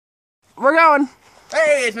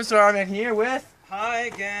Hey, it's Mr. A here with... Hi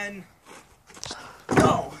again.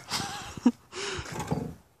 No!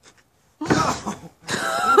 No! Too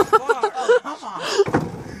far! Come on!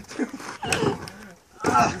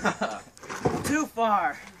 Too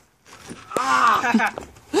far! Ah!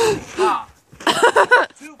 Ah!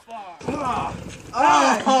 Too far!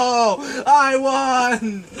 Oh! I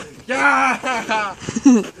won! Yeah!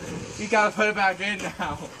 You gotta put it back in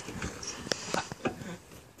now.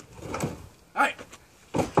 Alright!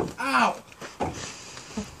 Ow!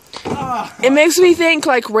 It makes me think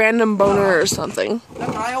like random boner or something.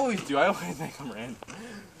 That's what I always do. I always think I'm random.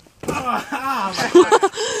 Oh,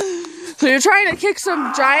 So you're trying to kick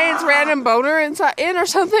some giant's random boner in or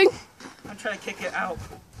something? I'm trying to kick it out.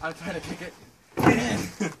 I'm trying to kick it in.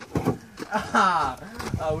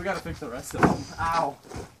 We gotta fix the rest of them. Ow.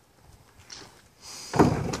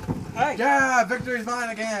 Hey. Yeah, victory's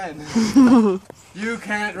mine again. You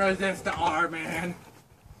can't resist the R, man.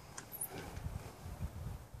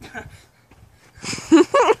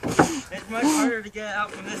 It's much harder to get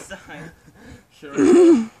out from this side. Sure.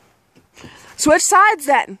 Switch sides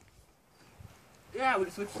then. Yeah, we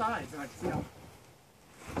can switch sides. And I can see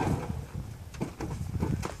how.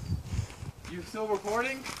 You still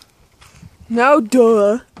recording? No,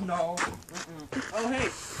 duh. No. Oh, hey.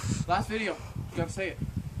 Last video. You gotta say it.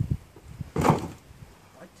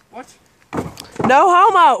 What? No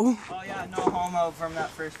homo. Oh yeah, no homo from that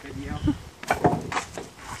first video.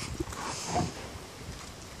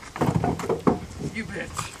 You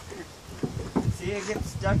bitch. See, it gets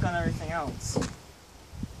stuck on everything else.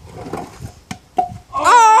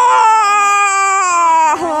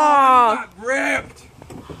 Oh! Got ripped.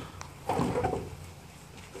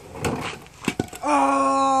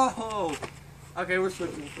 Oh. Okay, we're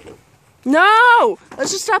switching. No!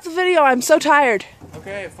 Let's just stop the video. I'm so tired.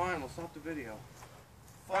 Okay, fine. We'll stop the video.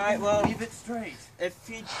 Alright, well, Leave it straight. if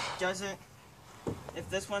he doesn't, if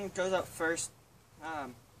this one goes up first,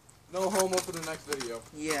 No homo for the next video.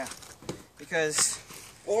 yeah, because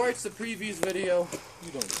Or it's the previous video.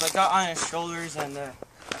 You don't know. I got on his shoulders and I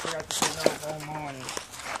forgot to say no homo and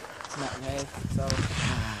it's not gay, so.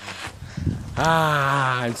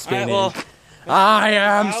 I'm spinning. Alright, well, I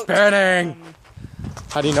am out, spinning.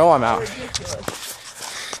 How do you know I'm out?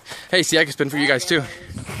 Hey, see, I can spin for you guys too.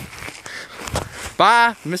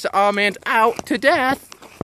 Bye, Mr. A-man's out to death.